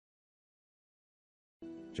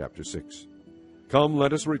Chapter 6. Come,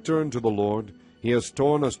 let us return to the Lord. He has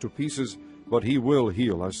torn us to pieces, but he will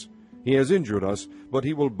heal us. He has injured us, but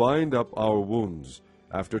he will bind up our wounds.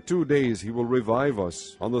 After 2 days he will revive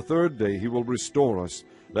us. On the 3rd day he will restore us,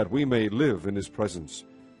 that we may live in his presence.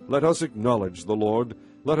 Let us acknowledge the Lord.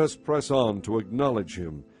 Let us press on to acknowledge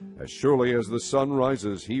him. As surely as the sun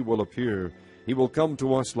rises, he will appear. He will come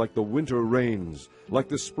to us like the winter rains, like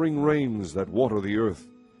the spring rains that water the earth.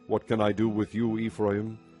 What can I do with you,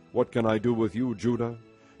 Ephraim? What can I do with you, Judah?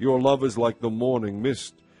 Your love is like the morning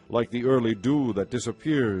mist, like the early dew that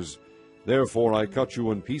disappears. Therefore I cut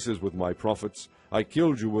you in pieces with my prophets. I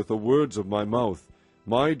killed you with the words of my mouth.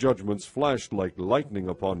 My judgments flashed like lightning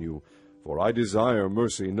upon you. For I desire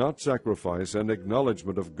mercy, not sacrifice, and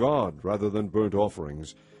acknowledgment of God rather than burnt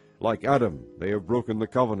offerings. Like Adam, they have broken the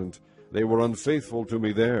covenant. They were unfaithful to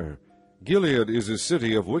me there. Gilead is a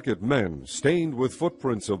city of wicked men, stained with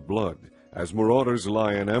footprints of blood. As marauders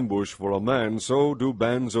lie in ambush for a man, so do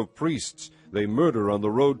bands of priests. They murder on the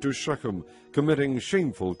road to Shechem, committing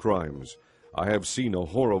shameful crimes. I have seen a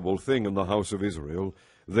horrible thing in the house of Israel.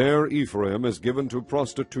 There Ephraim is given to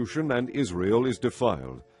prostitution, and Israel is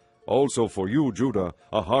defiled. Also for you, Judah,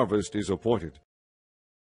 a harvest is appointed.